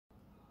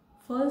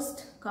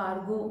First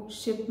cargo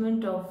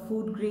shipment of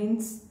food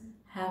grains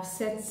have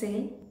set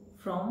sail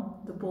from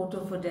the port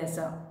of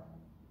Odessa.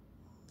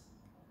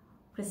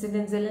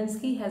 President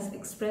Zelensky has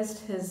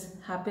expressed his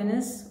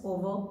happiness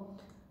over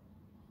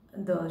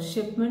the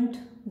shipment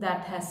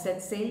that has set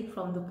sail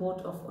from the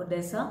port of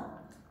Odessa,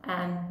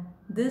 and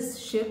this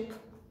ship,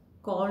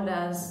 called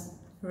as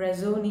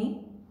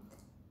Razoni,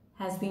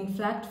 has been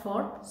flagged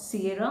for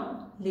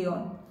Sierra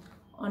Leone.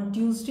 On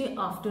Tuesday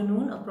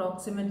afternoon,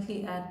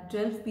 approximately at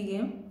 12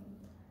 p.m,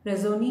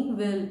 Razoni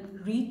will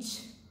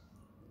reach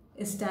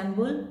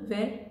Istanbul,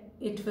 where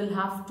it will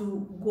have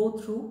to go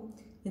through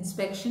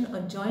inspection.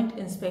 A joint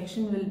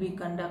inspection will be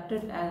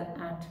conducted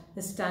at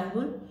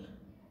Istanbul,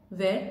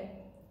 where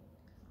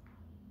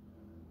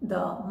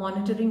the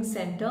monitoring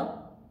center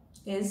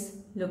is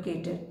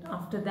located.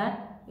 After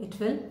that, it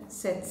will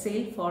set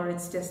sail for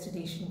its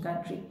destination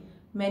country.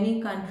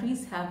 Many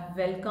countries have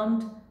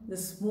welcomed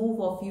this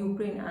move of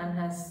Ukraine and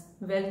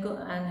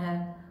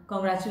have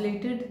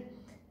congratulated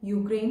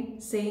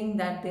Ukraine, saying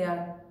that they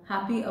are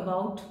happy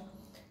about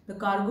the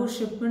cargo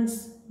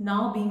shipments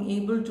now being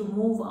able to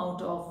move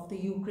out of the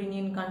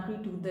Ukrainian country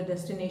to the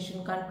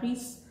destination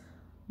countries,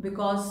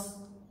 because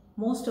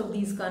most of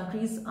these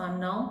countries are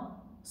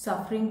now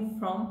suffering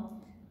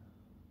from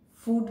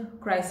food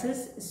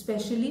crisis,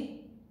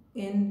 especially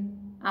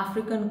in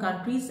African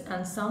countries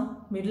and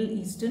some Middle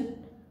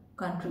Eastern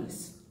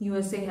countries.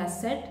 USA has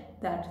said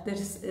that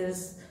this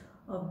is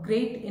a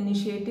great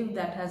initiative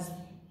that has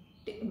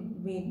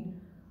been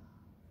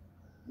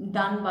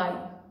done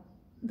by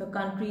the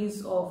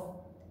countries of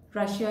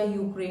Russia,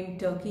 Ukraine,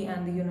 Turkey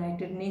and the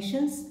United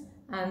Nations,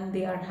 and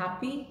they are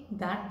happy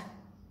that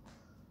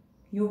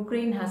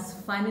Ukraine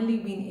has finally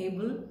been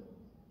able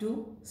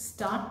to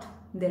start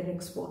their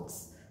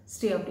exports.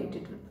 Stay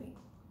updated with me.